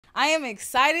I am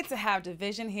excited to have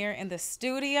Dvsn here in the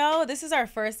studio. This is our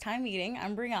first time meeting.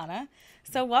 I'm Bryhana.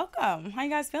 So welcome. How you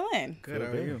guys feeling? Good. How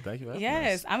are you? Thank you for having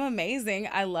Yes, us. I'm amazing.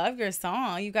 I love your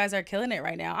song. You guys are killing it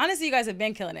right now. Honestly, you guys have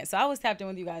been killing it. So I was tapped in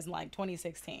with you guys in like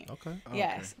 2016. Okay.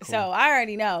 Yes. Okay, So I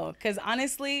already know. Because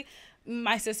honestly,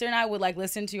 my sister and I would like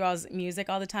listen to y'all's music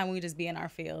all the time. We would just be in our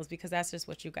fields because that's just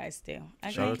what you guys do.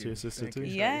 Okay? Shout out to your sister too.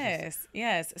 Yes,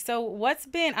 yes. So what's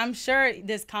been, I'm sure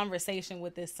this conversation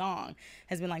with this song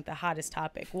has been like the hottest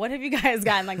topic. What have you guys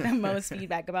gotten like the most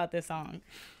feedback about this song?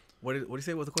 What did you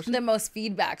say? What was the question? The most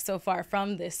feedback so far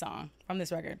from this song, from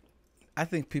this record. I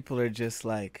think people are just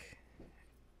like,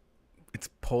 it's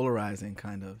polarizing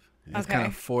kind of. It's Okay. kind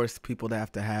of forced people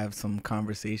to have some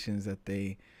conversations that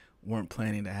they weren't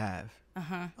planning to have.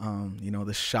 You know,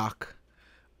 the shock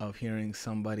of hearing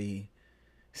somebody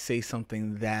say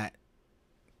something that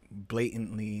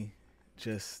blatantly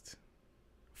just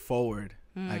forward,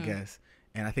 I guess.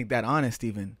 And I think that honest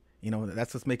even, you know,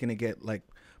 that's what's making it get like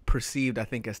perceived, I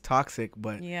think, as toxic.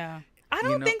 But Yeah. I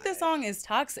don't think the song is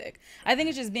toxic. I think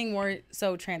it's just being more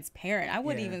so transparent. I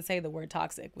wouldn't even say the word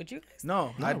toxic. Would you guys?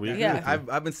 No, we agree Yeah. with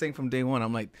you. I've been saying from day one.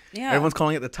 I'm like, Yeah. everyone's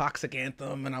calling it the toxic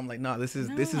anthem, and I'm like, no, this is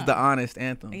the honest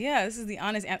anthem. Yeah, this is the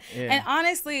honest answer. Yeah. And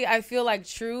honestly, I feel like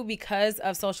true because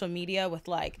of social media with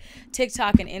like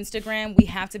TikTok and Instagram, we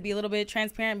have to be a little bit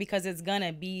transparent because it's going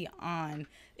to be on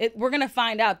it. We're going to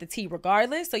find out the tea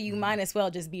regardless. So you might as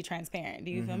well just be transparent.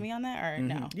 Do you feel me on that or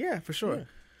no? Yeah, for sure. Yeah.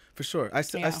 For sure. I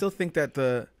Yeah. still think that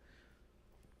the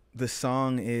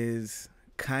song is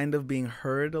kind of being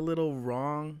heard a little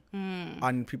wrong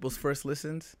on people's first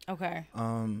listens. Okay.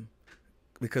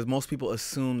 Because most people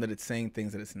assume that it's saying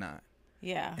things that it's not.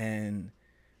 Yeah. And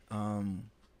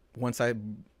once I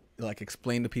like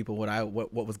explained to people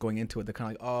what was going into it, they're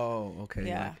kind of like, oh, okay.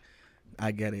 Yeah. Like,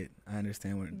 I get it. I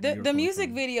understand where The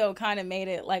music video kind of made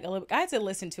it like a little. I had to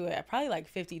listen to it probably like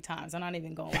 50 times. I'm not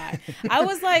even gonna lie. I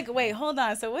was like, wait, hold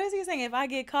on. So what is he saying? If I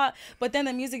get caught, but then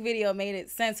the music video made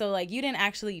it sense. So like, you didn't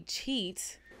actually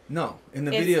cheat. No, in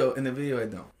the video, I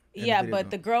don't. Yeah, but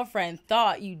the girlfriend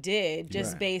thought you did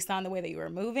just Right. based on the way that you were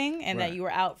moving and Right. that you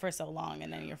were out for so long,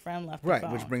 and then your friend left. The Right,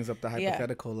 phone. which brings up the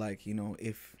hypothetical, like, you know,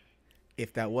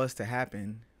 if that was to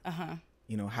happen,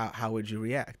 you know, how would you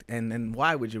react? And then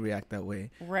why would you react that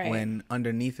way? Right. When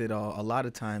underneath it all, a lot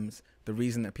of times the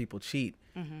reason that people cheat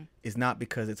is not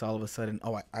because it's all of a sudden,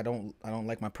 oh, I don't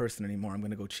like my person anymore, I'm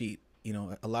going to go cheat. You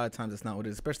know, a lot of times it's not what it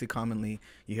is, especially commonly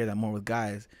you hear that more with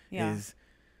guys, Yeah. is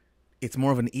it's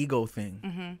more of an ego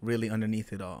thing really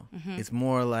underneath it all. It's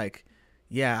more like,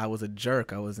 yeah, I was a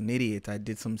jerk. I was an idiot. I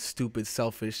did some stupid,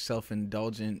 selfish,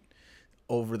 self-indulgent,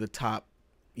 over the top,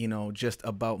 you know, just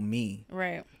about me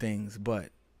Right. things. But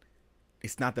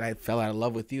it's not that I fell out of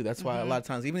love with you. That's why a lot of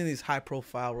times, even in these high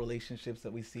profile relationships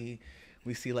that we see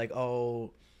like,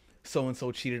 oh,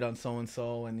 so-and-so cheated on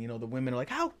so-and-so. And, you know, the women are like,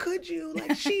 how could you?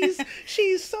 Like, she's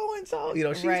so-and-so, you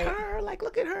know, she's Right. her, like,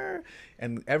 look at her.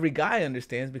 And every guy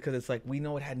understands because it's like, we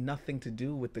know it had nothing to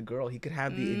do with the girl. He could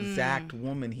have the exact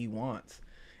woman he wants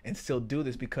and still do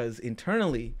this because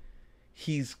internally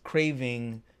he's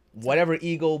craving whatever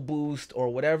ego boost or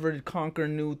whatever conquer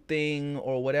new thing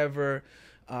or whatever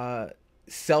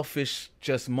selfish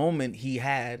just moment he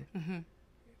had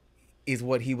is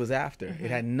what he was after. It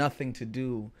had nothing to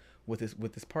do with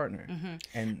his partner.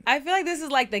 And I feel like this is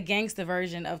like the gangsta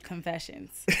version of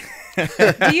Confessions. Do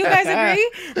you guys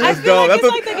agree? I feel like it's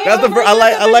like the gangsta version.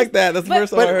 I like that. That's the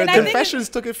first time I but- heard and I that. think- Confessions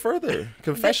took it further.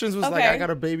 Confessions was like, okay. I got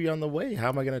a baby on the way. How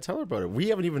am I going to tell her about it? We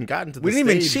haven't even gotten to the We didn't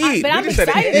even stage. cheat. But We I'm just said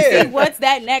it. excited to see what's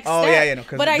that next Oh, step. yeah, no,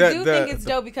 'cause but I the- do the- think it's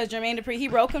dope because Jermaine Dupri, he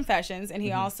wrote Confessions and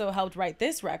he also helped write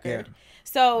this record. Yeah.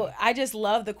 So I just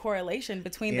love the correlation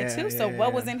between the two. So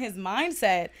what was in his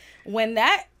mindset when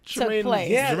that took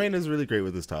place? Jermaine is really great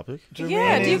with this topic.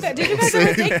 Yeah, did you guys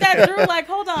ever think that through? Like,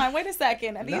 hold on, wait a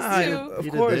second. These Nah, two. of He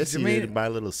did course, this, he Jermaine. did My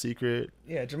Little Secret.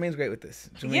 Yeah, Jermaine's great with this.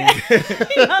 Yeah, he knows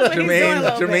what he's doing a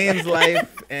little bit. Jermaine's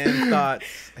life and thoughts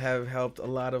have helped a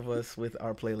lot of us with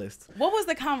our playlist. What was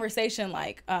the conversation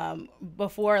like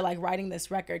before like writing this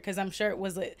record? Because I'm sure it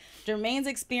was Jermaine's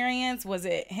experience. Was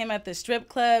it him at the strip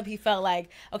club? He felt like,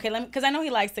 okay, because I know he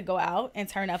likes to go out and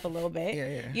turn up a little bit.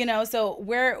 Yeah. You know, so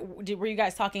were you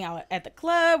guys talking out at the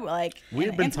club? Like We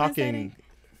in had an been intimate talking setting?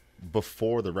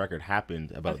 before the record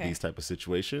happened about Okay. these type of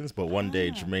situations, but one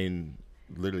day Jermaine,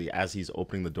 literally as he's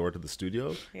opening the door to the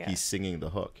studio, Yeah. he's singing the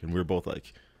hook, and we were both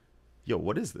like, yo,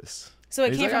 what is this? So it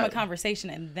And he's came like, from a conversation,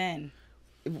 and then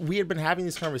we had been having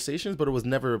these conversations, but it was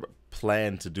never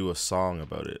planned to do a song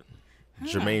about it.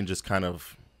 Jermaine just kind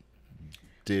of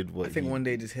did what I think he, one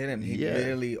day just hit him. He Yeah.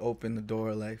 literally opened the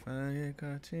door like, "I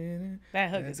got you. that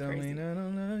hook is That don't crazy. mean I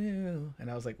don't love you." And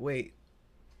I was like, wait,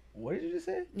 what did you just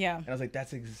say? Yeah. And I was like,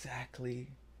 that's exactly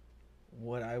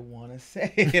what I want to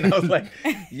say. And I was like,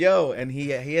 yo. And he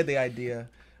had the idea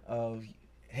of,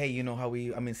 hey, you know how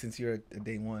since you're at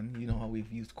day one, you know how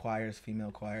we've used choirs,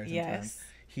 female choirs. Yes.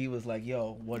 He was like,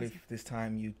 yo, what if this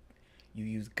time you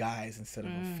use guys instead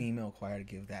of a female choir to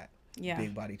give that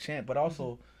big body chant, but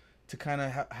also to kind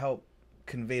of help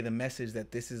convey the message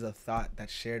that this is a thought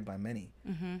that's shared by many.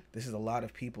 This is a lot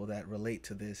of people that relate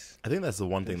to this. I think that's the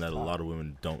one thing that a lot of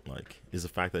women don't like, is the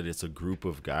fact that it's a group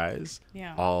of guys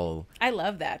all I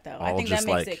love that though. I think that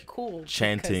makes it cool,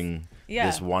 chanting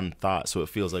this one thought, so it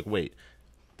feels like, wait,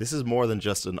 this is more than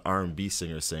just an R&B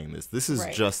singer saying this. This is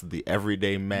just the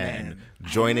everyday man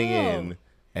joining in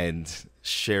and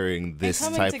sharing this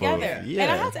and type together. of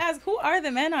And I have to ask, who are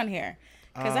the men on here?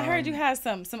 Because I heard you have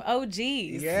some OGs.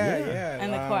 Yeah.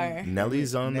 And the choir.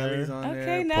 Nelly's on there.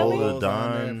 Okay, Nelly.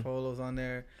 Polo's on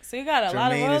there. So you got a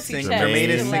lot of royalty checks. Jermaine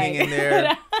is singing in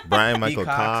there. Brian Michael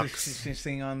Cox is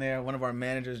singing on there. One of our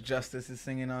managers, Justice, is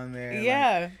singing on there.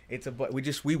 Yeah.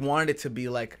 We wanted it to be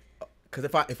like, because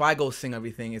if I go sing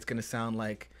everything, it's gonna sound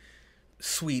like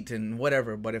sweet and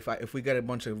whatever. But if we get a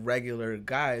bunch of regular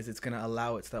guys, it's gonna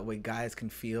allow it so that way guys can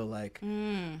feel like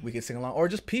we can sing along, or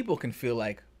just people can feel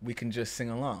like we can just sing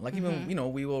along. Like even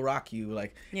We Will Rock You.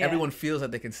 Like everyone feels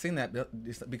that they can sing that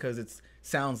because it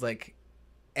sounds like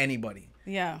anybody.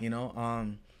 Yeah.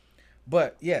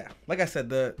 But yeah, like I said,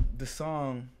 the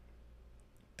song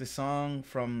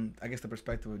from, I guess, the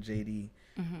perspective of JD,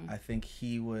 I think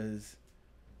he was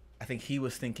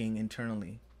thinking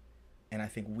internally, and I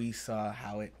think we saw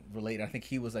how it related. I think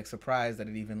he was like surprised that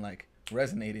it even like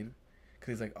resonated,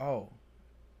 because he's like, oh,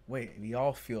 wait, we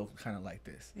all feel kind of like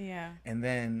this. Yeah. And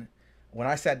then when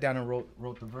I sat down and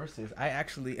wrote the verses, I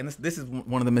actually, and this is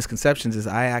one of the misconceptions, is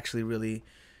I actually really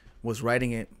was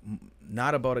writing it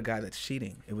not about a guy that's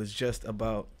cheating. It was just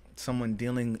about someone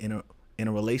dealing in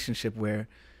a relationship where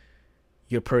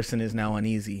your person is now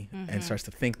uneasy and starts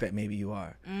to think that maybe you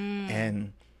are.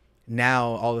 And now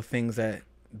all the things that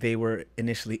they were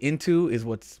initially into is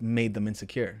what's made them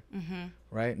insecure.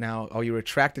 Right now, you're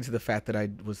attracted to the fact that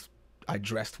I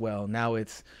dressed well. Now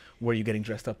it's, where are you getting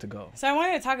dressed up to go? So I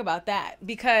wanted to talk about that,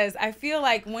 because I feel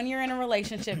like when you're in a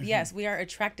relationship, yes, we are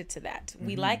attracted to that.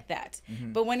 We like that.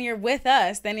 But when you're with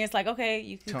us, then it's like, okay,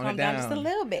 you can calm down just a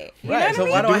little bit. You right. know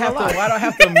So what I mean? why do I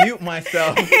have to mute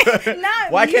myself?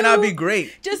 Why can't I be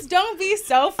great? Just don't be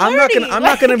so flirty. I'm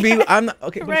not gonna be. I'm not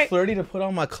okay. Right. But flirty to put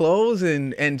on my clothes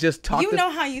and just talk. You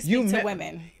know how you speak to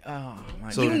women. Oh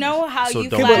my So you goodness. know how you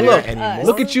don't flatter do it us. anymore.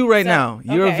 Look at you right now.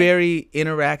 You're okay. very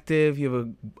interactive. You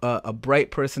have a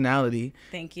bright personality.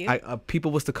 Thank you.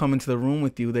 People was to come into the room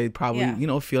with you, they'd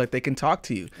probably feel like they can talk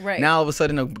to you. Right. Now all of a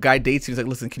sudden a guy dates you. He's like,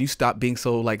 listen, can you stop being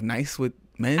so like nice with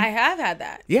men? I have had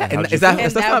that. Yeah, and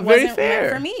that's not very wasn't fair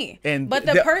meant for me. And but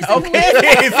the person who okay,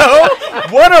 is so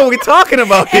what are we talking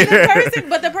about here?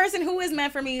 But the person who is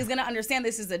meant for me is gonna understand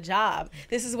this is a job.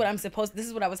 This is what I'm supposed. This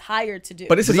is what I was hired to do.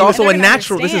 But this is also a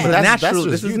natural. This is understand. natural.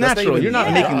 This is natural. You're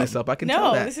not making this up. I can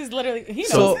tell that. No, this is literally. He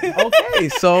So knows. okay,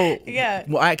 so Yeah.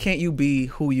 why can't you be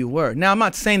who you were? Now I'm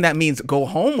not saying that means go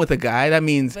home with a guy. That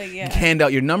means hand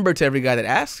out your number to every guy that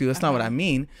asks you. That's not what I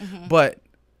mean. But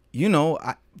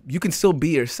you can still be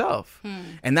yourself.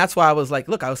 And that's why I was like,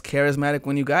 look, I was charismatic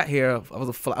when you got here. I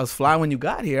was fly when you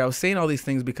got here. I was saying all these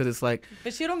things because it's like.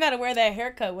 But you don't got to wear that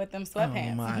haircut with them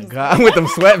sweatpants. Oh my God, with them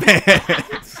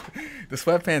sweatpants. The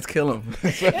sweatpants kill them.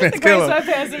 It's the great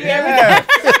sweatpants if you ever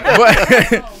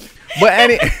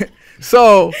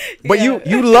But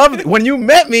you loved, when you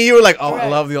met me, you were like, oh, I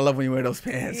love when you wear those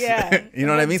pants. Yeah. You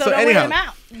know what I mean? So So don't anyhow. wear them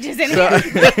out. Just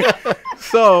anyhow.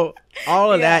 So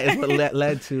all of that is what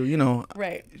led to,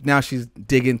 Right. now she's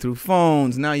digging through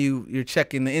phones. Now you're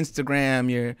checking the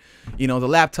Instagram, the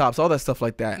laptops, all that stuff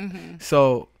like that.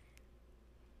 So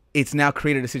it's now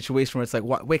created a situation where it's like,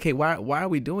 why are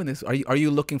we doing this? Are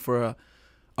you looking for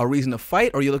a reason to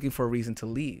fight, or are you looking for a reason to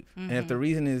leave? And if the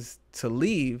reason is to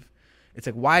leave, it's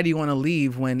like, why do you want to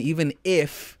leave when, even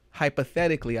if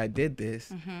hypothetically I did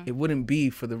this, it wouldn't be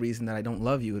for the reason that I don't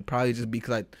love you. It'd probably just be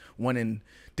because I went and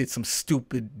did some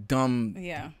stupid, dumb,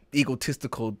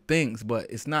 egotistical things. But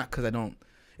it's not because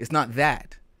it's not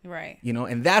that. Right.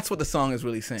 And that's what the song is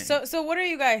really saying. So what are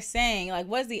you guys saying? Like,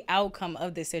 what's the outcome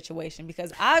of this situation?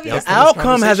 Because obviously the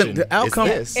outcome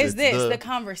is the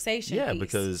conversation. Yeah, piece.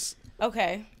 because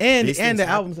and the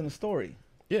album's in the story.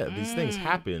 Yeah, these things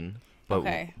happen, but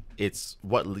it's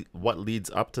what leads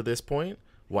up to this point,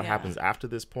 what happens after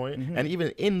this point, and even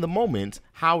in the moment,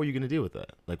 how are you going to deal with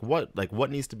that? Like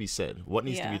what needs to be said, what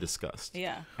needs to be discussed.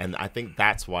 Yeah. And I think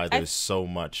that's why there's so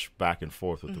much back and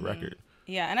forth with the record.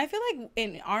 Yeah, and I feel like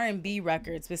in R&B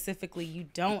records specifically, you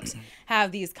don't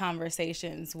have these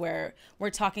conversations where we're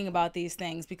talking about these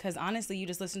things, because honestly, you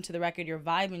just listen to the record, you're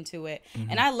vibing to it.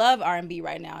 And I love R&B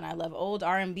right now, and I love old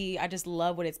R&B. I just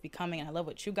love what it's becoming, and I love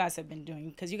what you guys have been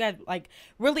doing, because you guys like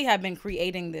really have been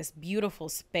creating this beautiful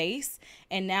space.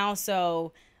 And now,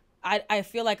 so I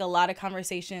feel like a lot of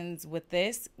conversations with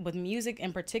music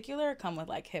in particular, come with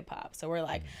like hip hop. So we're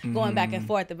like going back and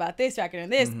forth about this record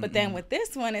and this, but then with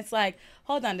this one, it's like,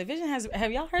 hold on, Dvsn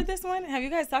have y'all heard this one? Have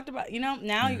you guys talked about,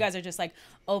 now you guys are just like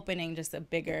opening just a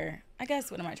bigger, I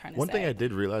guess, what am I trying to say? One thing I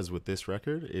did realize with this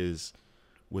record is,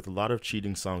 with a lot of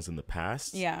cheating songs in the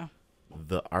past,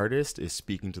 the artist is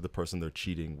speaking to the person they're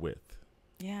cheating with.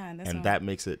 Yeah, and that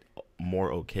makes it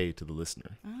more okay to the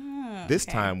listener. This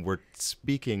time we're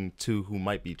speaking to who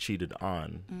might be cheated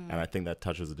on, and I think that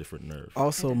touches a different nerve.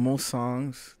 Also, most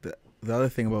songs, the other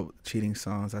thing about cheating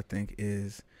songs, I think,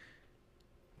 is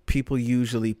people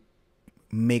usually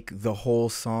make the whole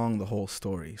song the whole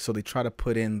story. So they try to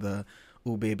put in the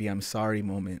 "ooh baby, I'm sorry"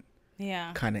 moment,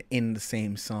 kind of in the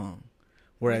same song.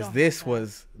 Whereas this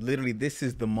was literally, this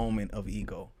is the moment of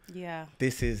ego. Yeah.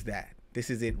 This is that. This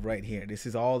is it right here. This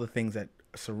is all the things that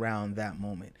surround that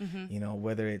moment.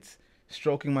 Whether it's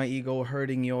stroking my ego,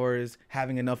 hurting yours,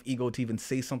 having enough ego to even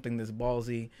say something this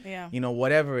ballsy.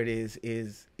 Whatever it is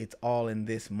it's all in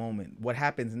this moment. What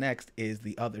happens next is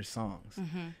the other songs,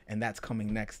 and that's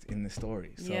coming next in the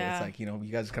story. So it's like, you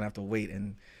guys just kind of have to wait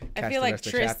and catch I feel the like rest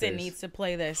of Tristan chapters. needs to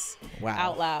play this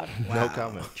out loud. No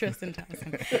comment. Tristan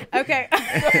Thompson. Okay.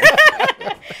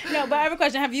 No, but I have a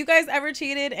question. Have you guys ever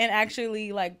cheated and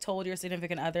actually like told your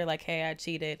significant other like, hey, I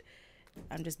cheated,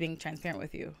 I'm just being transparent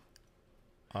with you?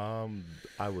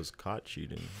 I was caught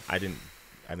cheating. I didn't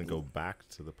go back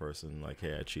to the person like,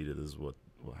 hey, I cheated, this is what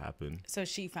happened. So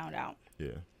she found out.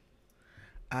 Yeah.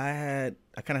 I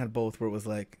kind of had both, where it was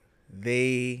like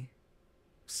they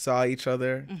saw each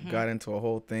other, got into a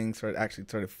whole thing,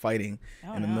 started fighting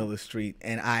in the middle of the street,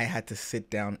 and I had to sit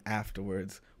down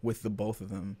afterwards with the both of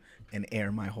them and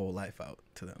air my whole life out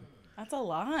to them. That's a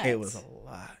lot. It was a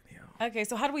lot, Okay,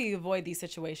 so how do we avoid these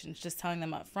situations? Just telling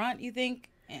them up front, you think?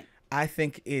 I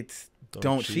think it's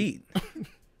don't cheat.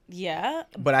 Yeah,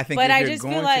 but I think, but I just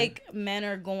feel like men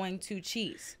are going to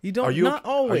cheat. You don't. Not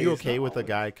always. Are you okay with a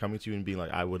guy coming to you and being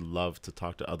like, "I would love to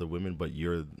talk to other women, but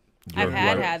you're I've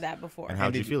had that before." And how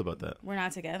do you feel about that? We're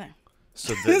not together.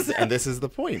 So and this is the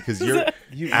point, because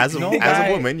you're as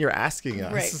a woman, you're asking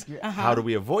us, how do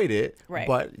we avoid it? Right.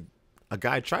 But a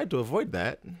guy tried to avoid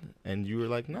that, and you were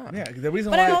like, nah. Yeah, the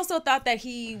reason but why I also thought that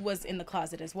he was in the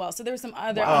closet as well. So there were some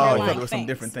other I underlying thought there were some things.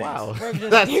 different things. Wow.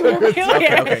 That's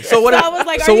okay. So what? So I was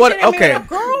like, are you kidding me with a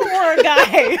girl or a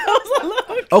guy?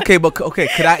 Okay,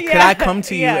 could I come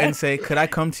to you and say,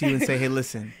 hey,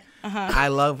 listen, I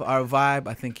love our vibe.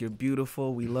 I think you're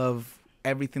beautiful. We love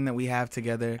everything that we have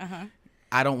together.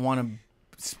 I don't want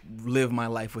to live my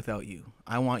life without you.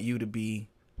 I want you to be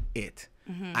it.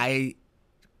 I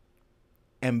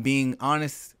am being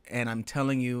honest, and I'm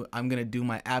telling you, I'm going to do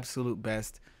my absolute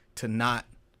best to not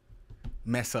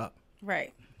mess up.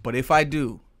 Right. But if I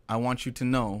do, I want you to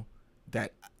know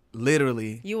that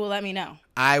literally you will let me know.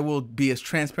 I will be as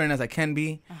transparent as I can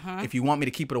be. If you want me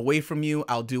to keep it away from you,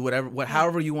 I'll do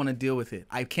however you want to deal with it.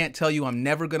 I can't tell you I'm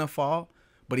never going to fall.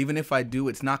 But even if I do,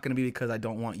 it's not going to be because I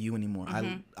don't want you anymore.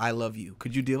 I love you.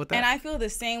 Could you deal with that? And I feel the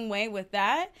same way with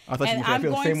that. I thought you were going to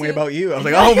feel the same way about you. I was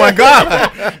like, oh my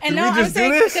God. And no, I'm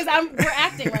saying, because we're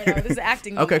acting right now. This is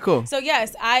acting. Okay, cool. So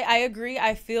yes, I agree.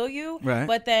 I feel you. Right.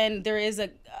 But then there is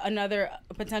another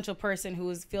potential person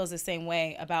who feels the same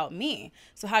way about me.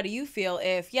 So how do you feel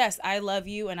if, yes, I love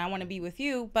you and I want to be with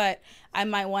you, but I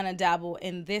might want to dabble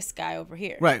in this guy over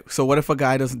here? Right. So what if a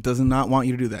guy does not want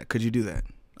you to do that? Could you do that?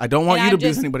 I don't want you to be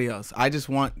with anybody else. I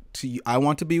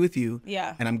want to be with you.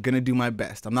 Yeah. And I'm going to do my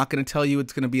best. I'm not going to tell you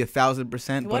it's going to be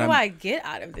 1,000%. What do I get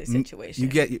out of this situation? You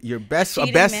get your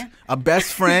a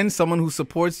best friend, someone who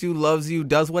supports you, loves you,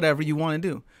 does whatever you want to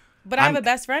do. But I have a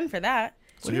best friend for that.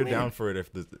 So you're down for it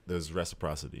if there's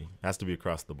reciprocity. It has to be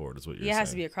across the board, is what you're saying. Yeah, it has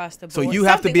to be across the board. So you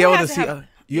have to be able to see.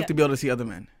 You have to be able to see other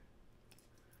men.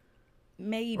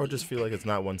 Maybe. Or just feel like it's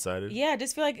not one-sided. Yeah,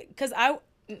 just feel like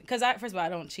because first of all, I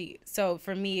don't cheat. So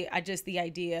for me, the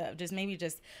idea of just maybe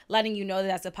just letting you know that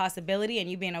that's a possibility and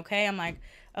you being okay, I'm like,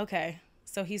 okay,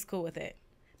 so he's cool with it.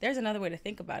 There's another way to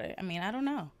think about it. I mean, I don't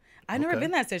know. I've never been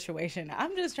in that situation.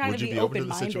 I'm just trying to be open-minded. Would you be open to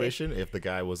the situation if the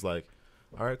guy was like,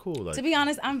 All right, cool. Like, to be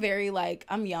honest, I'm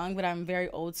young, but I'm very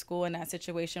old school in that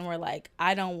situation where like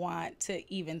I don't want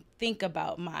to even think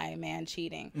about my man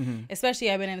cheating. Especially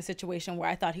I've been in a situation where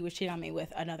I thought he was cheating on me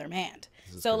with another man.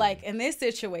 So like in this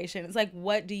situation, it's like,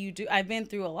 what do you do? I've been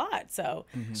through a lot, so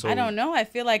I don't know. I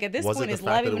feel like at this point, is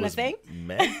love even a thing?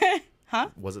 Men? Huh?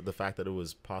 Was it the fact that it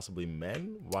was possibly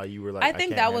men? Why you were like, I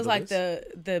think that was like this?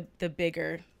 the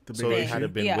bigger. So had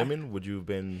it been women, would you have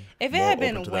been? If it had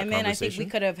been women, I think we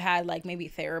could have had like maybe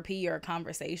therapy or a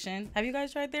conversation. Have you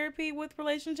guys tried therapy with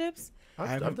relationships?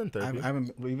 I've done therapy. I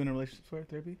haven't. Were you in a relationship for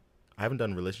therapy? I haven't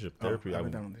done relationship therapy. I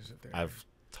haven't done relationship therapy. I've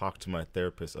talked to my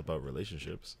therapist about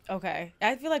relationships. Okay,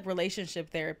 I feel like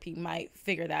relationship therapy might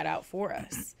figure that out for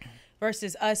us,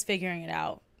 versus us figuring it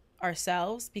out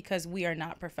ourselves, because we are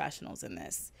not professionals in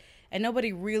this, and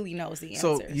nobody really knows the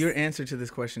answers. So your answer to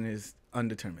this question is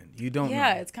undetermined. You don't know.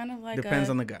 Yeah, it's kind of like depends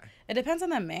on the guy. It depends on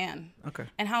the man. Okay.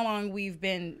 And how long we've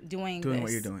been doing what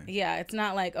this. you're doing. Yeah, it's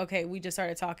not like, okay, we just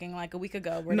started talking like a week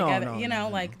ago. We're together.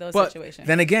 Like those but situations.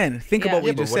 Then again, think about what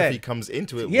you just what said. If he comes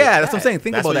into it. Yeah, that's what I'm saying.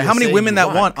 Think about that. How many women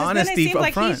that want honesty up front?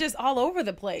 up front? He's just all over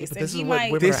the place. This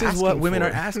is what women are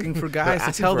asking for guys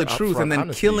to tell the truth, and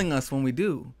then killing us when we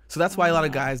do. So that's why a lot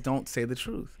of guys don't say the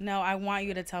truth. No, I want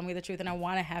you to tell me the truth, and I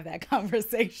want to have that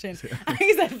conversation.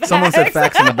 Someone said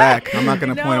facts in the back. I'm not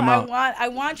going to point them out. I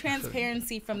want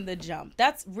transparency from the jump.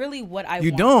 That's really what I want.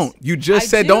 You don't. You just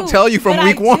said don't tell you from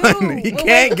week one. He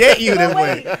can't get you this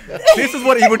way. This is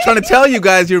what you were trying to tell you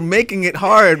guys. You're making it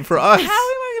hard for us. How am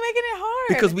I making it hard?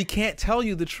 Because we can't tell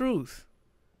you the truth.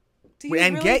 Do you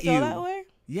really feel that way?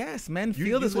 Yes, men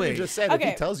feel this way. You just said if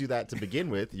he tells you that to begin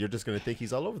with, you're just going to think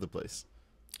he's all over the place.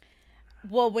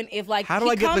 Well, how do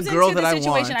I get the girl that I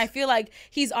want? I feel like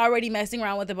he's already messing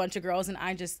around with a bunch of girls, and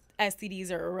STDs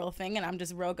are a real thing, and I'm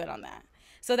just real good on that.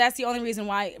 So that's the only reason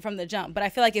why from the jump. But I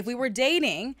feel like if we were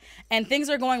dating and things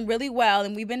are going really well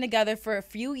and we've been together for a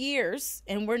few years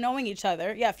and we're knowing each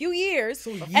other, a few years. So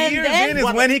years in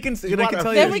is when he can tell you.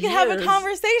 Then we can have a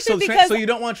conversation so you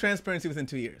don't want transparency within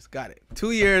 2 years. Got it. 2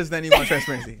 years, then you want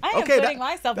transparency. I am putting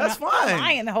myself that's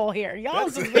fine. in the hole here. Y'all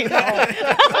just being the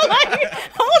hole. Like,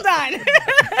 hold on.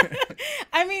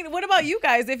 I mean, what about you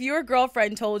guys? If your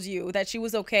girlfriend told you that she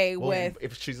was okay with...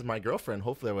 If she's my girlfriend,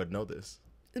 hopefully I would know this.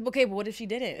 Okay, but what if she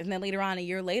didn't? And then later on, a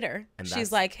year later,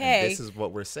 she's like, hey. This is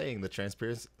what we're saying, the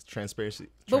transparency.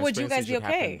 But would you guys be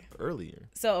okay? Earlier.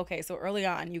 So early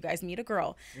on, you guys meet a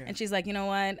girl, and she's like, you know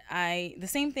what? The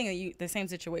same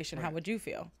situation. Right. How would you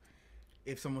feel?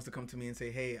 If someone was to come to me and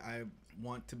say, hey, I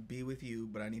want to be with you,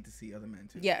 but I need to see other men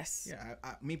too. Yes. Yeah,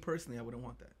 me personally, I wouldn't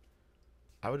want that.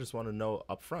 I would just want to know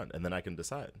up front, and then I can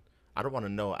decide. I don't want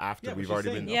to know after we've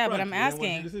already been. Yeah, but I'm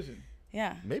asking.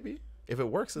 Yeah. Maybe. If it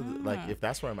works, like if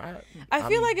that's where I'm at. I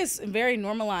feel like it's very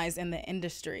normalized in the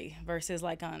industry versus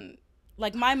like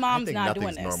my mom's not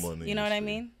doing this. You know what I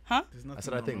mean? Huh? I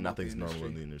said I think nothing's normal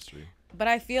in the industry. But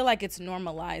I feel like it's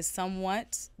normalized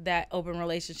somewhat that open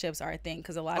relationships are a thing,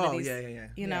 because a lot of these,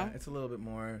 you know, it's a little bit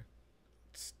more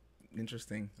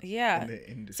interesting. Yeah. In the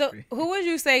industry. So who would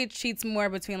you say cheats more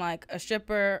between like a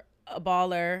stripper, a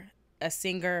baller, a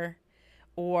singer?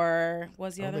 Or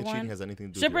what's the other one? Cheating has anything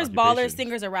to do strippers, with ballers,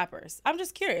 singers, or rappers. I'm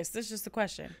just curious. This is just a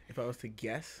question. If I was to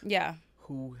guess,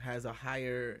 who has a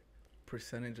higher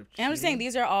percentage of cheating? And I'm just saying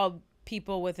these are all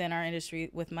people within our industry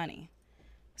with money.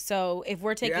 So if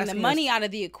we're taking the money out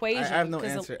of the equation, I have no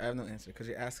answer. I have no answer because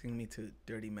you're asking me to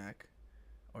dirty Mac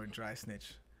or dry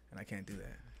snitch, and I can't do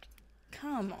that.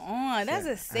 Come on, that's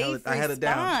a safe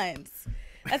response.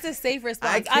 That's a safe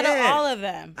response out of all of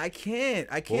them. I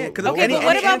can't. Okay, but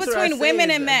what about between women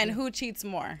and men? Who cheats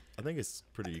more? I think it's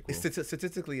pretty equal.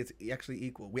 Statistically, it's actually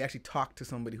equal. We actually talked to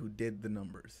somebody who did the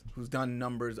numbers, who's done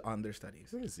numbers on their studies.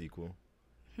 I think it's equal.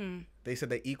 They said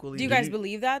they equally. Do you guys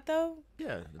believe that though?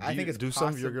 Yeah, I think it's do some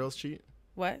of your girls cheat?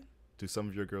 What? Do some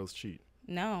of your girls cheat?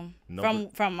 No.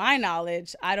 From my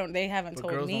knowledge, They haven't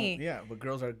told me. Yeah, but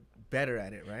girls are better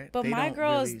at it, right? But my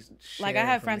girls, like I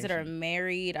have friends that are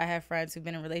married. I have friends who've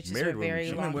been in relationships for a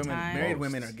very long time. Married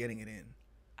women are getting it in.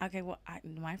 Okay, well,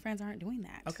 my friends aren't doing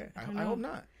that. Okay, I hope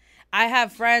not. I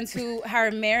have friends who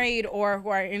are married or who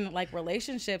are in like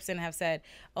relationships and have said,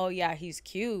 "Oh yeah, he's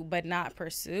cute," but not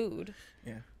pursued.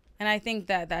 Yeah. And I think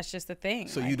that that's just the thing.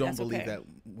 So you don't believe that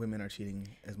women are cheating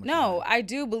as much? No, I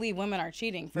do believe women are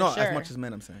cheating for sure. No, as much as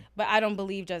men, I'm saying. But I don't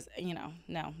believe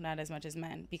no, not as much as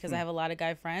men, because I have a lot of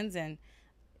guy friends and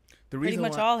pretty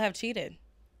much all have cheated.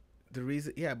 The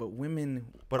reason, but women,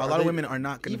 a lot of women are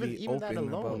not going to be even open. That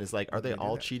alone is like, are they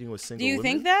all cheating with single women? Do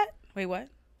you think that? Wait, what?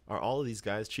 Are all of these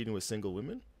guys cheating with single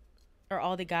women? Are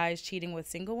all the guys cheating with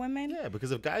single women? Yeah,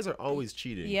 because if guys are always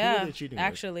cheating, who are they cheating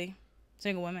with?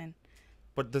 Single women.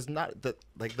 But there's not the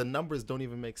like the numbers don't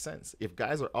even make sense. If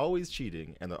guys are always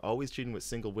cheating and they're always cheating with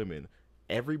single women,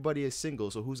 everybody is single.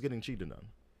 So who's getting cheated on?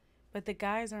 But the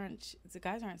guys aren't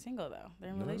single though. They're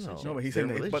in relationships. No, but he's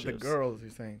saying but the girls.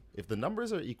 He's saying if the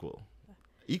numbers are equal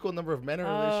number of men in I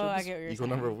relationships, get what you're equal saying.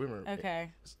 number of women. Okay.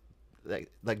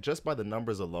 Like just by the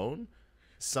numbers alone,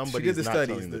 somebody she did is the not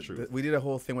studies. telling the truth. We did a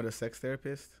whole thing with a sex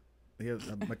therapist.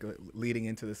 Like leading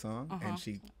into the song, and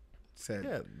she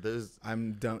said, "Yeah,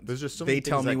 I'm done. There's just so they many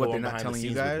tell things me that what go they're on not behind telling the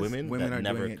you scenes with guys. women that are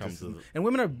never doing it come to and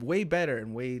women are way better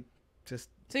and way just.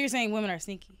 So you're saying women are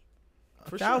sneaky?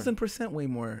 1,000%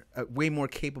 way more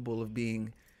capable of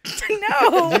being.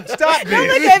 No, stop! Don't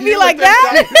look at me like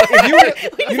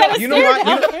that. You know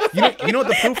what? You know what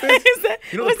the proof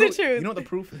is? What's the truth? You know what the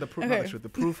proof? The proof, not the truth. The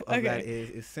proof of that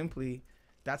is simply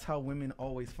that's how women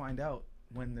always find out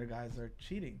when their guys are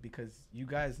cheating, because you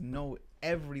guys know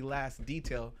every last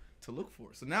detail to look for.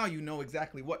 So now you know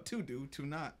exactly what to do to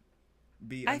not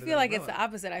be. I feel like it's the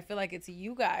opposite. I feel like it's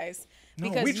you guys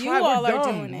because we you try, all we're are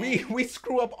dumb. doing it. We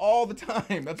screw up all the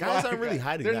time. That's guys why aren't really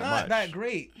hiding they're that not much. that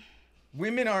great.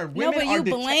 Women are No, but you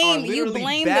blame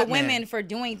the Batman. women for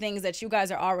doing things that you guys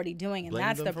are already doing, and Blame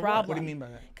that's them the for problem. What do you mean by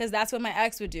that? Because that's what my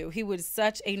ex would do. He was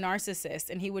such a narcissist,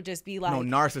 and he would just be like, No,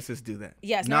 narcissists do that.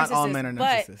 yes, not all men are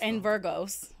narcissists. but and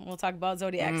Virgos. We'll talk about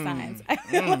zodiac signs.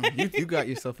 You got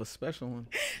yourself a special one.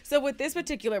 So with this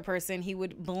particular person, he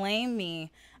would blame me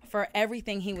for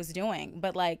everything he was doing,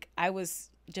 but like I was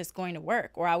just going to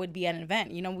work, or I would be at an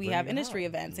event. You know, we have industry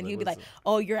events, and he'd be like,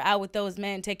 "Oh, you're out with those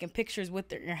men taking pictures with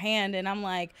your hand," and I'm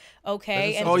like,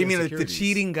 "Okay." And you mean the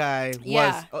cheating guy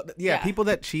was? People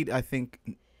that cheat, I think,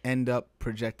 end up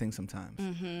projecting sometimes.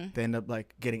 They end up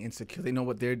like getting insecure. They know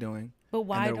what they're doing. But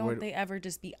why don't they ever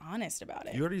just be honest about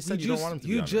it? You already said you don't want him to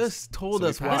be honest. You just told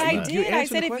us why. But I did. I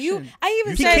said if you, I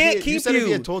even he said can't keep you said you. if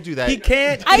he had told you that He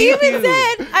can't. I keep even you.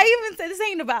 said this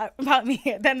ain't about me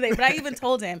at the end of the day. But I even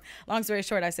told him. Long story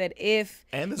short, I said if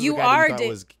and this you is the guy are you thought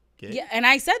was gay. yeah, and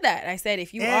I said that. I said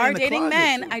if you And are in the dating closet,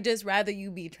 men, too. I just rather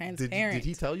you be transparent. Did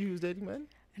he tell you he was dating men?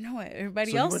 No,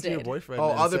 everybody So else you went to did. your boyfriend. Oh,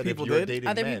 and other said, people if you're did? dating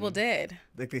Other men- people did.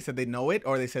 Like they said they know it,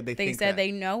 or they said they They think said that?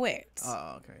 they know it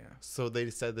Oh, okay, yeah. So they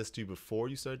said this to you before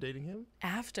you started dating him,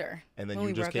 after. and then when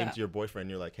you we just broke came up. to your boyfriend. And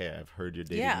you're like, "Hey, I've heard you're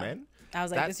dating Yeah. men." I was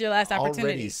like, That this is your last opportunity.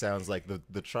 Already sounds like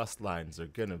the trust lines are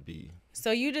gonna be.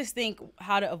 So you just think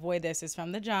how to avoid this is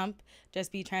from the jump,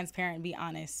 just be transparent, be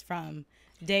honest from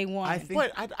day one.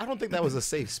 But I don't think that was a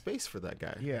safe space for that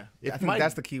guy. Yeah, If I think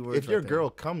that's the key word. If your girl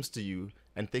comes to you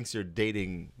and thinks you're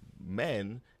dating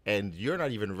men, and you're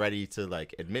not even ready to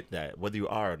like admit that, whether you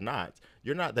are or not,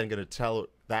 you're not then gonna tell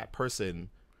that person.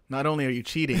 Not only are you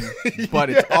cheating, but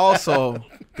it's also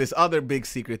this other big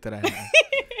secret that I have.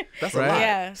 That's Right? a lot.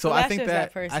 Yeah. So that's I think just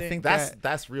that person. I think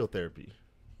That's real therapy.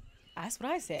 That's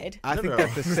what I said. I think No.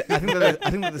 that I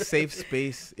think that the safe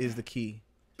space is the key.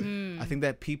 I think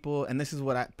that people, and this is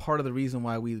what part of the reason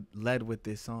why we led with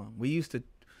this song. We used to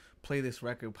play this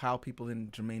record, pile people in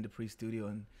Jermaine Dupri's studio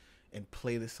and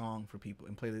play this song for people,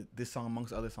 and play this song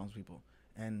amongst other songs for people.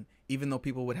 And even though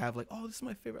people would have like, oh, this is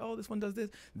my favorite, oh, this one does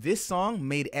this song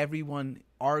made everyone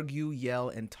argue, yell,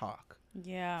 and talk.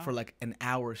 Yeah. For like an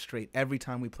hour straight every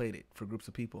time we played it for groups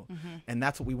of people. And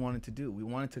that's what we wanted to do. We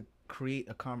wanted to create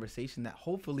a conversation that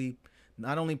hopefully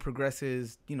not only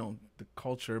progresses, the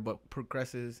culture, but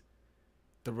progresses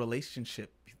the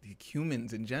relationship, the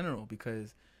humans in general,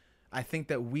 because I think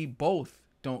that we both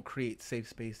don't create safe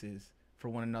spaces for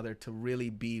one another to really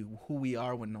be who we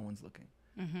are when no one's looking.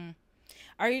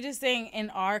 Are you just saying in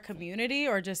our community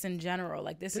or just in general?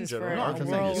 Like this In is general, for our a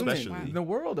community world. especially. In the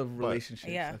world of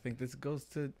relationships, yeah. I think this goes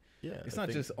to it's I not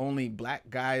think- just only black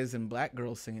guys and black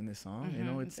girls singing this song.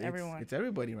 It's everyone. It's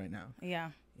everybody right now. Yeah.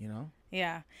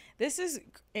 Yeah.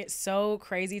 It's so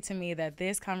crazy to me that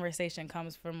this conversation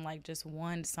comes from like just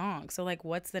one song. So like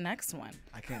what's the next one?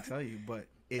 I can't tell you, but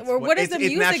it's Or what does the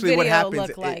music naturally what video happens.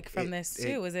 look like from this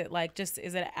too? Is it like is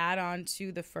it an add on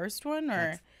to the first one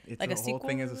or like the a sequel? whole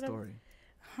thing is or a whatever? story.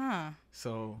 Huh.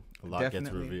 So A lot gets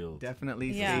definitely, revealed.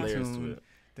 Definitely Yeah. stay Layers to tuned. it.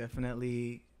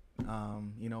 Definitely,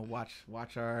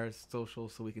 watch our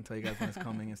socials so we can tell you guys when it's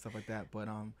coming and stuff like that. But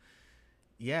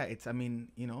yeah, it's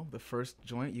the first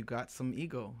joint you got some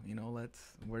ego.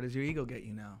 Where does your ego get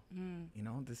you now?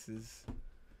 This is.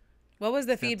 What was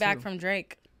the Step feedback 2. from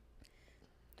Drake?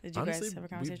 Did you Honestly, guys have a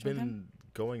conversation we've with him? been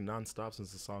going nonstop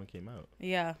since the song came out.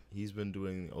 Yeah. He's been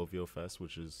doing OVO Fest,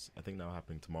 which is I think now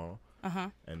happening tomorrow.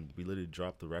 And we literally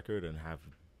dropped the record and have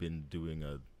been doing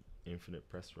a infinite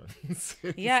press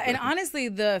run. Yeah, and honestly,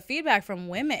 the feedback from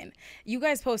women. You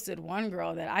guys posted one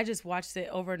girl that I just watched it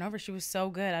over and over. She was so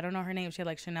good. I don't know her name. She had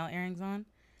like Chanel earrings on.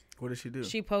 What did she do?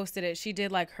 She posted it. She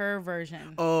did like her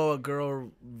version. Oh, a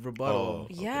girl rebuttal. Oh,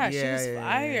 yeah, she was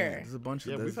fire. Yeah. There's a bunch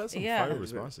of we've had some fire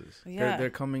responses. Yeah. They're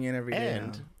coming in every day.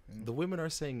 And the women are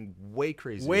saying way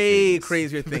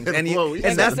crazier things.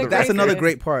 And that's another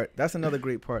great part. That's another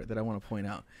great part that I want to point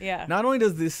out. Yeah. Not only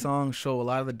does this song show a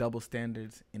lot of the double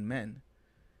standards in men,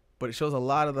 but it shows a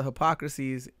lot of the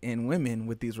hypocrisies in women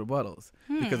with these rebuttals.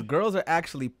 Because girls are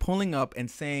actually pulling up and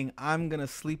saying, I'm going to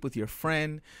sleep with your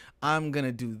friend. I'm going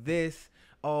to do this.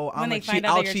 Oh, I'm going to cheat.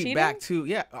 I'll cheat back too.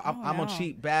 Yeah, I'm going to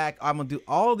cheat back. I'm going to do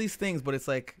all these things. But it's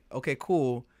like, okay,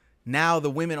 cool. Now the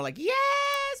women are like, yes,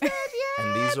 bitch, yes.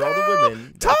 And these are all the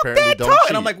women that apparently don't cheat.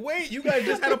 And I'm like, wait, you guys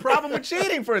just had a problem with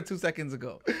cheating for 2 seconds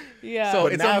ago. Yeah. So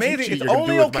it's amazing. It's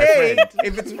only okay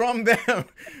if it's from them.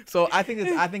 So I think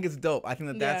it's dope. I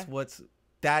think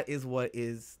that is what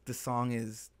the song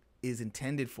is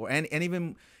intended for, and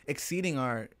even exceeding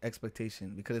our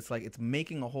expectation, because it's like it's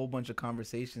making a whole bunch of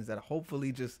conversations that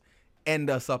hopefully just end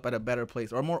us up at a better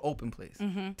place or a more open place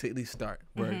to at least start,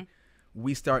 where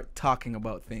we start talking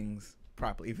about things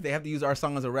properly. If they have to use our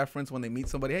song as a reference when they meet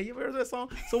somebody, hey, you ever heard that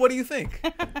song? So what do you think?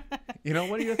 What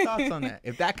are your thoughts on that?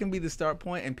 If that can be the start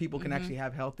point and people can actually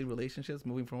have healthy relationships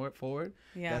moving forward,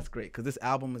 that's great, because this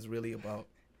album is really about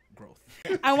growth.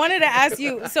 I wanted to ask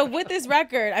you, so with this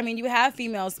record, I mean, you have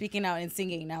females speaking out and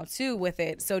singing now too with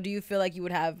it. So do you feel like you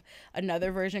would have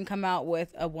another version come out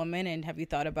with a woman, and have you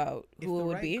thought about who it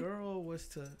would be? If the right girl was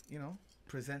to,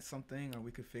 present something, or we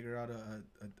could figure out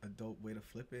a dope way to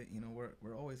flip it,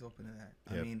 we're always open to that.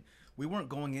 Yep. I mean, we weren't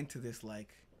going into this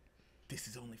like, this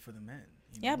is only for the men.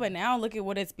 Yeah, but now look at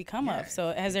what it's become of.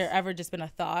 So has there ever just been a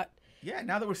thought? Yeah,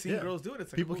 now that we're seeing girls do it,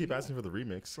 it's like people keep asking for the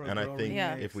remix, and I think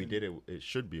if we did it, it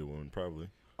should be a woman probably.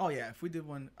 Oh yeah, if we did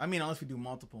one, I mean, unless we do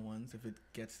multiple ones, if it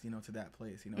gets to that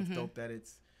place, it's dope that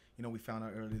it's we found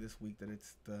out early this week that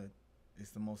it's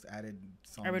the most added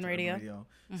song Urban Radio.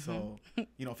 So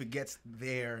if it gets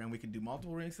there and we can do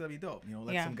multiple remixes, that'd be dope.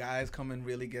 Let some guys come and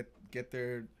really get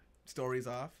their stories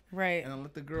off, right, and then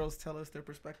let the girls tell us their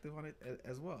perspective on it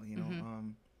as well.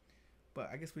 But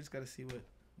I guess we just got to see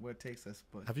where it takes us.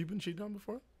 But have you been cheated on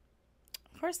before?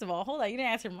 First of all, hold on, you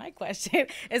didn't answer my question.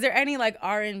 Is there any like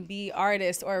R&B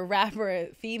artist or rapper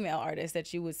female artist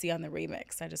that you would see on the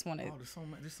remix? I just wanted. Oh, there's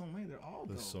so many. They're all.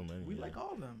 There's so many. We like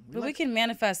all of them. We can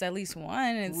manifest at least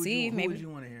one and see. Who maybe. Would you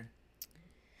want to hear?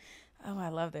 Oh, I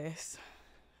love this.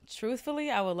 Truthfully,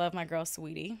 I would love my girl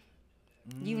Saweetie.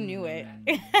 You knew it.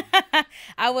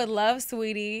 I would love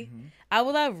Saweetie. I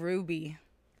would love Rubi.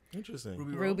 Interesting.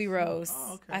 Ruby Rose.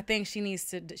 Oh, okay. I think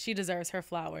she deserves her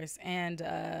flowers. And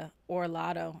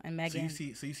Orlado and Megan. So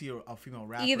you see a female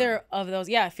rapper. Either of those,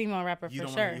 female rapper for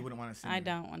sure. You wouldn't want to sing. I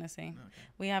don't want to sing. Okay.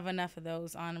 We have enough of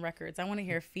those on records. I want to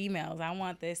hear females. I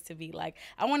want this to be like,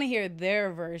 I want to hear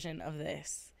their version of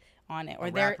this on it, or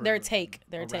their take.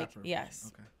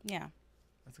 Yes. Okay. Yeah.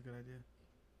 That's a good idea.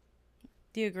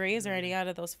 Do you agree? Is there any out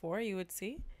of those four you would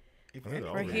see?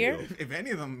 If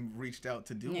any of them reached out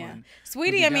to do one.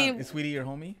 Saweetie, I mean, is Saweetie your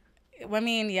homie? I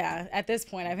mean, yeah. At this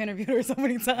point, I've interviewed her so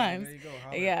many times. There you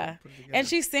go. Yeah, and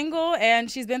she's single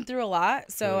and she's been through a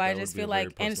lot. So I just feel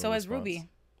like, and so is Ruby.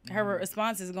 Her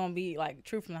response is gonna be like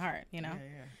true from the heart, Yeah.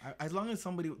 As long as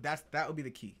somebody that would be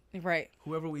the key. Right.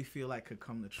 Whoever we feel like could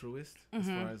come the truest as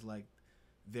far as like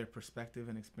their perspective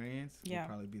and experience would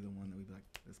probably be the one that we'd be like,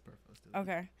 this is perfect.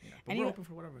 Okay. Yeah. But we're open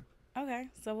for whatever. Okay,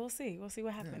 so we'll see. We'll see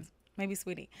what happens. Yeah. Maybe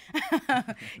Saweetie.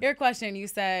 Your question, you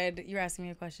said, you were asking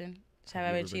me a question. Have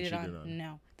I been cheated on?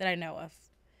 No, that I know of.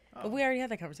 Oh. But we already had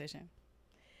that conversation.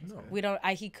 No. We don't.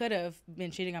 He could have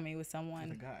been cheating on me with someone.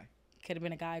 With a guy. Could have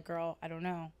been a guy, girl. I don't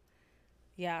know.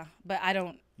 Yeah, but I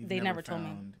don't. They never told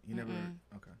me. You never.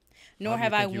 Okay. Nor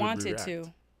have I wanted to.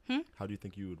 How do you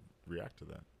think you would react to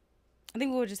that? I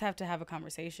think we would just have to have a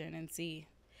conversation and see.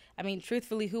 I mean,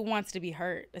 truthfully, who wants to be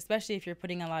hurt? Especially if you're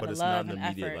putting a lot of love and effort. But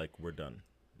it's not immediate, like, we're done.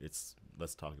 It's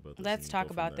let's talk about this. Let's talk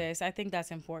about this. I think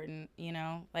that's important,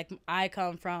 Like, I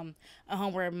come from a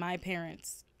home where my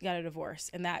parents got a divorce,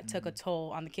 and that took a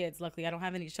toll on the kids. Luckily, I don't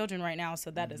have any children right now,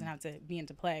 so that doesn't have to be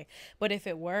into play. But if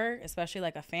it were, especially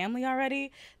like a family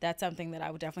already, that's something that I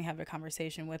would definitely have a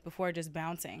conversation with before just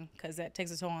bouncing, because that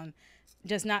takes a toll on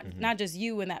just not just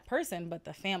you and that person, but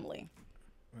the family.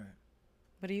 Right.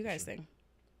 What do you guys think?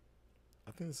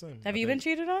 I think the same. Have you been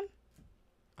cheated on?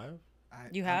 I have.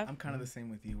 You have? I'm kind of the same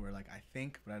with you, where like I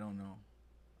think, but I don't know.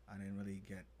 I didn't really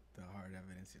get the hard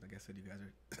evidence. Like I said, you guys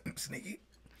are sneaky.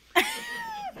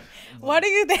 What do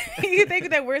you think? You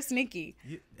think that we're sneaky?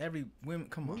 Every women,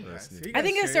 come on, guys. I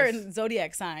think it's certain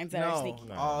zodiac signs that are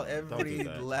sneaky. Every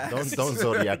don't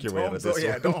zodiac your way into this.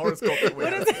 Yeah, don't horoscope your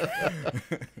way.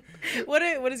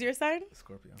 What is your sign?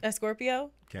 Scorpio. A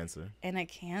Scorpio? Cancer. And a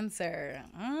Cancer.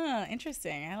 Oh,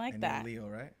 interesting. I like that. You're a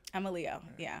Leo, right? I'm a Leo,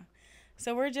 yeah.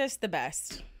 So we're just the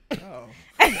best. Oh.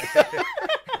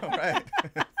 All right.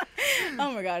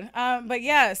 Oh my God. But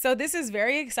yeah, so this is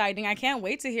very exciting. I can't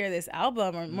wait to hear this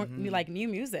album or more, like new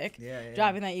music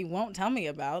dropping that you won't tell me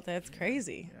about. That's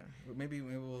crazy. Yeah. Maybe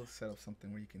we'll set up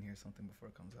something where you can hear something before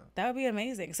it comes out. That would be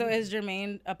amazing. So is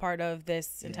Jermaine a part of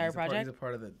this entire project?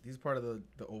 He's part of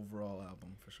the overall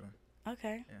album for sure.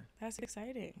 Okay. Yeah. That's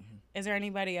exciting. Is there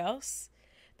anybody else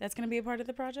that's going to be a part of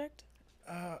the project?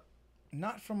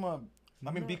 Not from a... I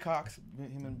mean, B. Cox,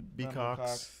 him and B.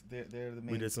 Cox. They're the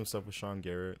main. We did some stuff with Sean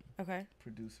Garrett. Okay.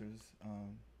 Producers,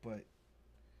 but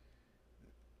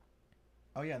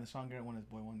oh yeah, and the Sean Garrett one is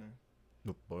Boy Wonder.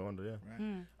 Boy Wonder, yeah.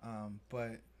 Right.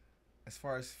 But as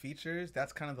far as features,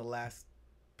 that's kind of the last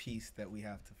piece that we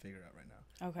have to figure out right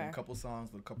now. Okay. A couple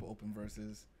songs with a couple open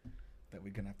verses that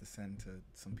we're gonna have to send to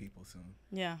some people soon.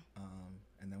 Yeah.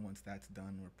 And then once that's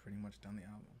done, we're pretty much done the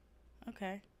album.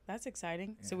 Okay. That's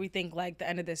exciting. Yeah. So we think like the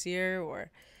end of this year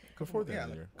or before the end of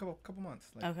the year. Couple months.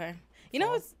 Like, okay. You know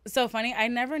what's so funny? I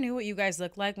never knew what you guys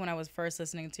looked like when I was first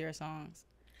listening to your songs.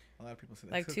 A lot of people say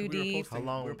that. Like 2D. How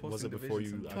long was it before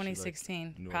you?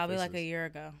 2016, probably like a year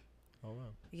ago. Oh wow.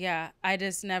 Yeah, I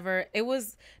just never. It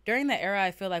was during the era.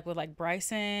 I feel like with like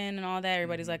Bryson and all that,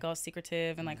 everybody's like all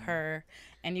secretive and like her,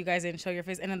 and you guys didn't show your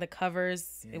face. And then the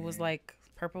covers, it was like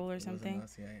purple or something.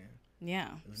 Us, yeah. Yeah,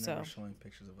 it was never showing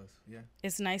pictures of us. Yeah,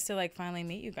 it's nice to like finally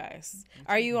meet you guys.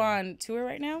 Are you on tour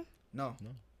right now? No.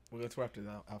 We're gonna tour after the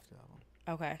album.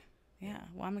 Okay. Yeah.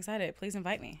 Well, I'm excited. Please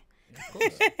invite me. Yeah, of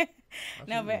course.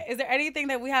 No, but is there anything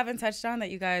that we haven't touched on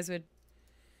that you guys would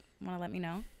want to let me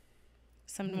know?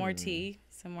 Some more tea,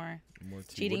 some more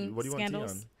cheating what do you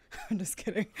scandals. Want tea on? I'm just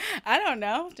kidding. I don't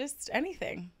know. Just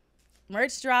anything.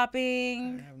 Merch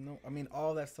dropping. I mean,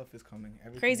 all that stuff is coming.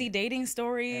 Crazy dating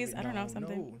stories. I don't know,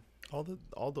 something.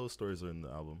 All those stories are in the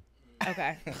album.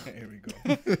 Okay. Here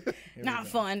we go. Not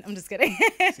fun. I'm just kidding.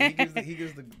 See, he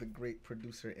gives the great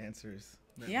producer answers.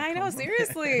 Yeah, I know.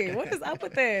 Seriously. What is up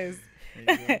with this?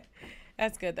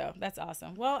 That's good, though. That's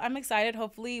awesome. Well, I'm excited.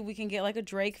 Hopefully, we can get, like, a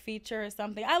Drake feature or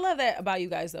something. I love that about you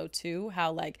guys, though, too.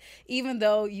 How, like, even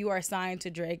though you are signed to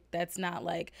Drake, that's not,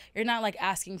 like, you're not, like,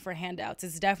 asking for handouts.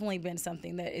 It's definitely been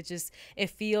something that it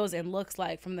feels and looks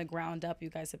like from the ground up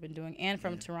you guys have been doing. And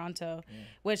from Toronto,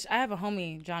 which I have a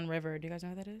homie, John River. Do you guys know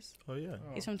who that is? Oh, yeah.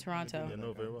 He's from Toronto. I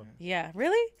know very well. Yeah.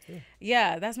 Really?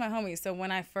 Yeah, that's my homie. So when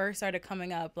I first started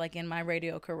coming up, like, in my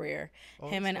radio career,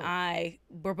 him and I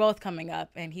were both coming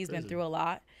up, and he's been through a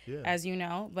lot, as you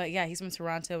know. But yeah, he's from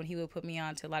Toronto, and he would put me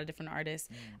on to a lot of different artists.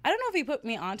 I don't know if he put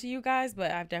me on to you guys,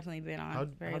 but I've definitely been on. How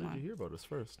did you hear about us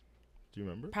first? Do you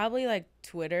remember? Probably like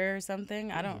Twitter or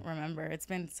something. I don't remember. It's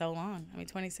been so long. I mean,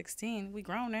 2016. We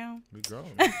grown now. We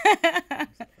grown.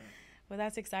 Well,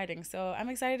 that's exciting. So I'm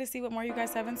excited to see what more you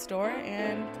guys have in store,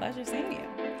 and pleasure seeing you.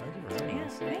 Thank you for having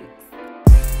us. Thanks.